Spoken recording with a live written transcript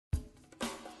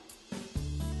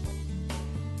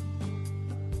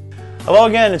Hello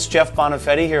again, it's Jeff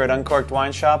Bonifetti here at Uncorked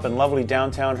Wine Shop in lovely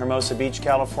downtown Hermosa Beach,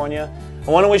 California.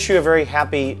 I want to wish you a very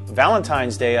happy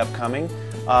Valentine's Day upcoming.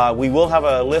 We will have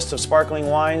a list of sparkling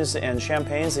wines and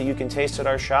champagnes that you can taste at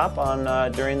our shop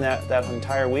during that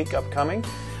entire week upcoming.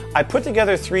 I put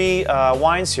together three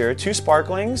wines here, two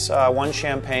sparklings, one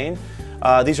champagne.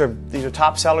 These are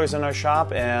top sellers in our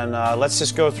shop, and let's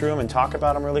just go through them and talk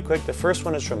about them really quick. The first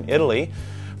one is from Italy,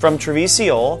 from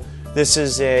Treviso. This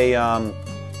is a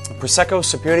Prosecco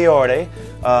Superiore,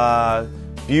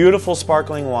 beautiful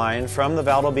sparkling wine from the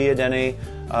Valdobbiadene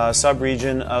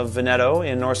sub-region of Veneto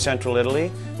in north-central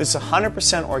Italy. This is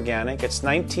 100% organic. It's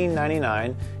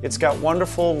 $19.99. It's got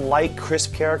wonderful, light,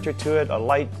 crisp character to it, a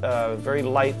light, very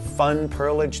light, fun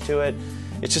pearlage to it.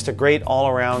 It's just a great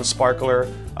all-around sparkler.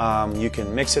 You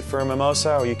can mix it for a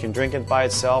mimosa, or you can drink it by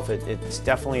itself. It's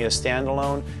definitely a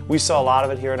standalone. We saw a lot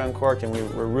of it here at Uncorked, and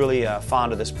we're really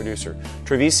fond of this producer.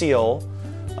 Treviso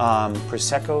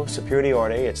Prosecco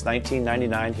Superiore. It's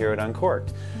 $19.99 here at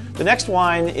Uncorked. The next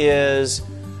wine is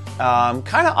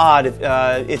kind of odd.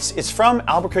 It's from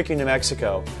Albuquerque, New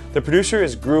Mexico. The producer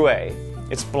is Gruet.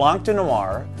 It's Blanc de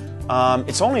Noir.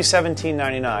 It's only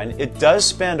 $17.99. It does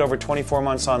spend over 24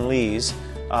 months on lees,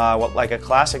 like a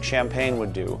classic champagne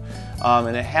would do.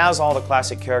 And it has all the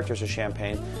classic characters of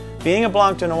champagne. Being a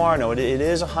Blanc de Noir, no, it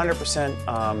is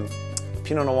 100%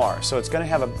 Pinot Noir. So it's going to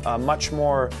have a much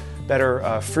more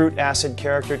better fruit acid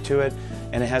character to it,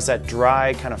 and it has that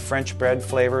dry kind of French bread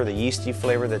flavor, the yeasty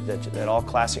flavor that all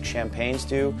classic champagnes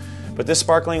do. But this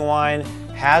sparkling wine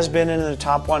has been in the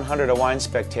top 100 of Wine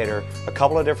Spectator a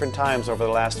couple of different times over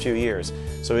the last few years.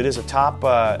 So it is a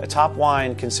top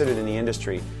wine considered in the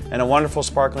industry, and a wonderful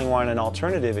sparkling wine, an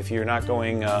alternative if you're not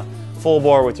going full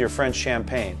bore with your French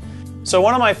champagne. So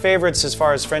one of my favorites as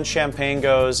far as French champagne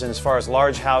goes, and as far as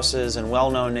large houses and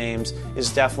well-known names,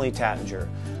 is definitely Taittinger.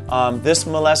 This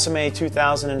Millesime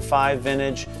 2005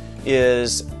 vintage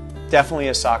is definitely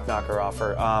a sock knocker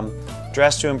offer.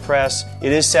 Dressed to impress.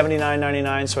 It is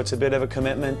 $79.99, so it's a bit of a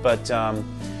commitment, but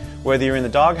whether you're in the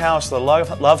doghouse or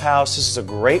the love house, this is a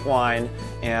great wine,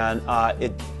 and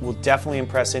it will definitely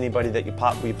impress anybody that you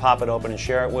pop it open and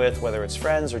share it with, whether it's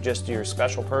friends or just your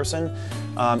special person.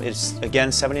 It's,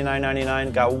 again,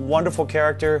 $79.99. Got wonderful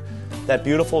character, that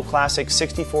beautiful classic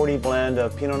 60-40 blend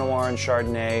of Pinot Noir and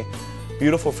Chardonnay.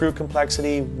 Beautiful fruit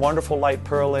complexity, wonderful light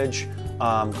pearlage,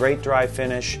 great dry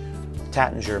finish.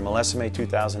 Taittinger, Millesime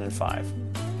 2005.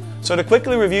 So to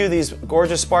quickly review these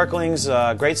gorgeous sparklings,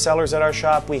 great sellers at our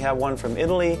shop, we have one from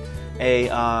Italy, a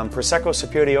Prosecco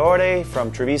Superiore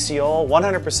from Treviso,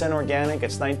 100% organic,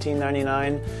 it's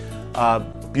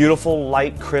 $19.99. Beautiful,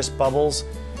 light, crisp bubbles.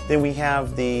 Then we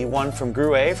have the one from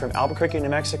Gruet from Albuquerque, New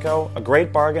Mexico, a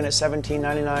great bargain at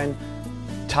 $17.99.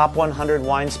 Top 100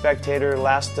 Wine Spectator, two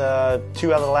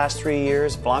out of the last 3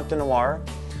 years, Blanc de Noir,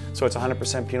 so it's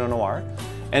 100% Pinot Noir.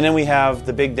 And then we have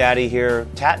the big daddy here,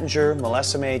 Taittinger,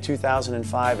 Millesime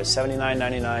 2005 at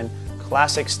 $79.99,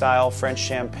 classic style French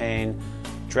champagne,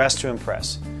 dressed to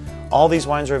impress. All these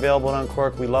wines are available at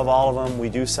Uncorked. We love all of them. We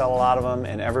do sell a lot of them,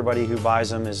 and everybody who buys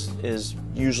them is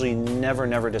usually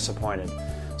never disappointed.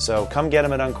 So come get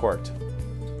them at Uncorked.